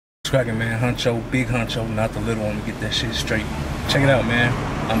cracking, man? Huncho, big Huncho, not the little one, to get that shit straight. Check it out, man.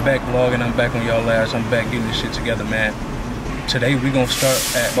 I'm back vlogging, I'm back on y'all ass, I'm back getting this shit together, man. Today we gonna start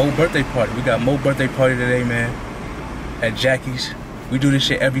at Mo's birthday party. We got Mo's birthday party today, man, at Jackie's. We do this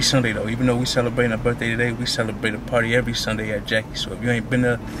shit every Sunday though. Even though we celebrating a birthday today, we celebrate a party every Sunday at Jackie's. So if you ain't been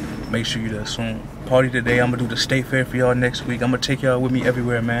there, make sure you there soon. Party today, I'm gonna do the state fair for y'all next week. I'm gonna take y'all with me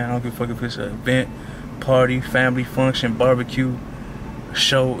everywhere, man. I don't give a fuck if it's an event, party, family function, barbecue,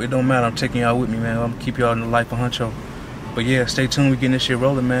 show. It don't matter. I'm taking y'all with me, man. I'm gonna keep y'all in the life of Huncho. But yeah, stay tuned. We getting this shit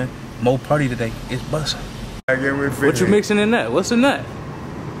rolling, man. Mo party today. It's busting. What you mixing in that? What's in that?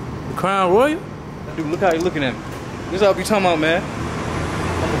 The Crown Royal? Dude, look how you looking at me. This is what I be talking about, man.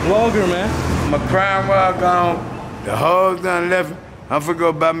 I'm a vlogger, man. My Crown Royal gone. The hoes done left. I'm finna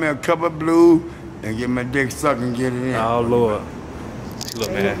go buy me a cup of blue and get my dick sucked and get it in. Oh, Lord.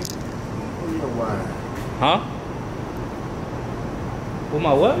 Look, man. Huh? With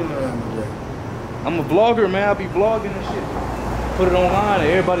my what? I'm a vlogger, man. I be vlogging and shit. Put it online and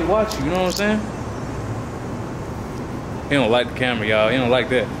everybody watch you. You know what I'm saying? He don't like the camera, y'all. He don't like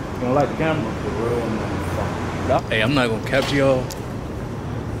that. He don't like the camera. Hey, I'm not gonna capture y'all.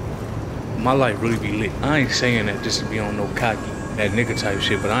 My life really be lit. I ain't saying that just to be on no cocky, that nigga type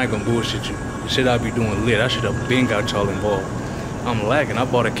shit, but I ain't gonna bullshit you. The shit I be doing lit. I should have been got y'all involved. I'm lagging. I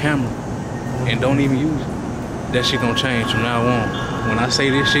bought a camera and don't even use it. That shit gonna change from now on. When I say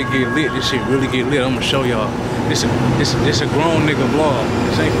this shit get lit, this shit really get lit. I'm gonna show y'all. This a grown nigga vlog.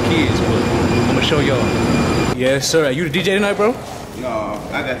 This ain't for kids, but I'm gonna show y'all. Yes, sir. Are you the DJ tonight, bro? No,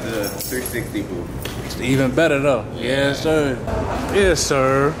 I got the 360 booth. It's even better though. Yes, sir. Yes,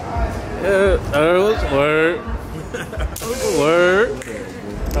 sir. Yeah, what's word? Word.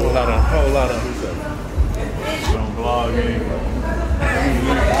 Whole lot of. Some vlogging.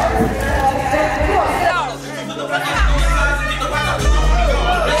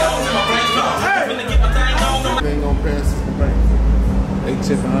 Ain't gonna pass the bank. They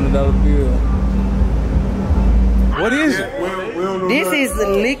took $100 bill. What is it? This is the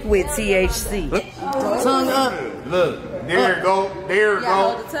liquid THC. Tongue up. Look, there it go. There it go.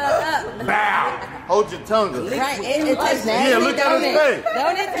 Hold the tongue up. Bow. Hold your tongue up. Right, it tastes nasty. Yeah, look at his face.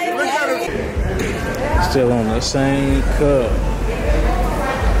 Don't it taste Look at nasty? his face. Still on the same cup.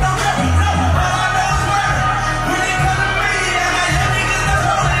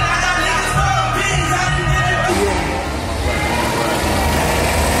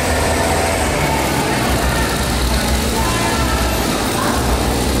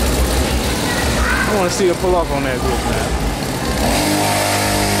 I want to see her pull off on that bitch, man.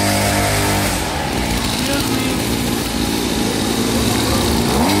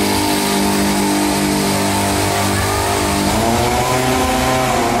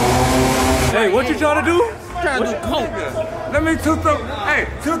 Hey, what you trying to do? Trying to do coke. Let me toot the, hey,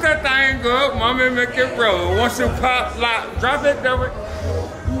 toot that thing up, mommy, make it roll. Once you pop, lock, drop it,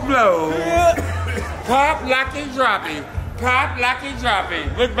 blow. Pop, lock it, drop it. Pop, lock it, drop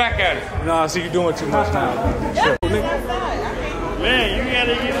it. Look back at it. Nah, see you doing too much now. Sure. Man, you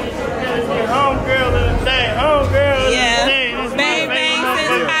gotta get homegirl of the day. Homegirl of the day. Bang, bang,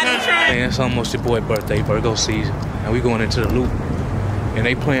 since how to try. Man, it's almost your boy birthday, Virgo season. And we going into the loop. And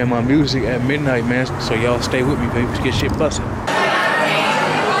they playing my music at midnight, man. So y'all stay with me, baby, to get shit bustin'.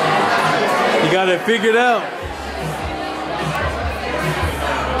 You got it figured out.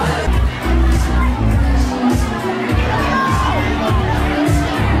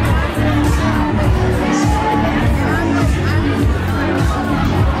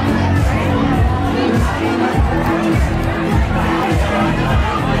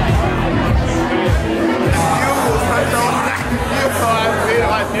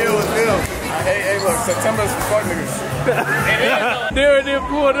 September's for fuck niggas. There it is,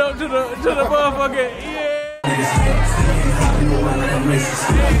 pulled up to the motherfucker. Yeah.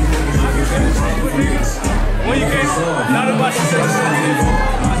 When you get not about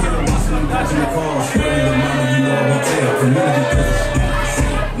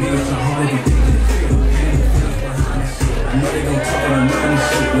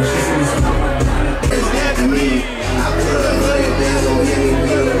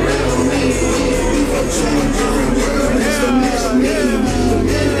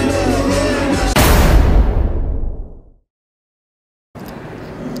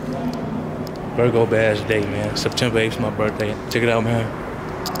Virgo Badge Day, man. September 8th is my birthday. Check it out, man.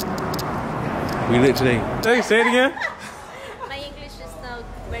 We lit today. Hey, say it again. My English is not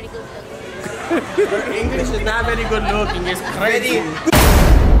very good looking. English is not very good looking. It's crazy.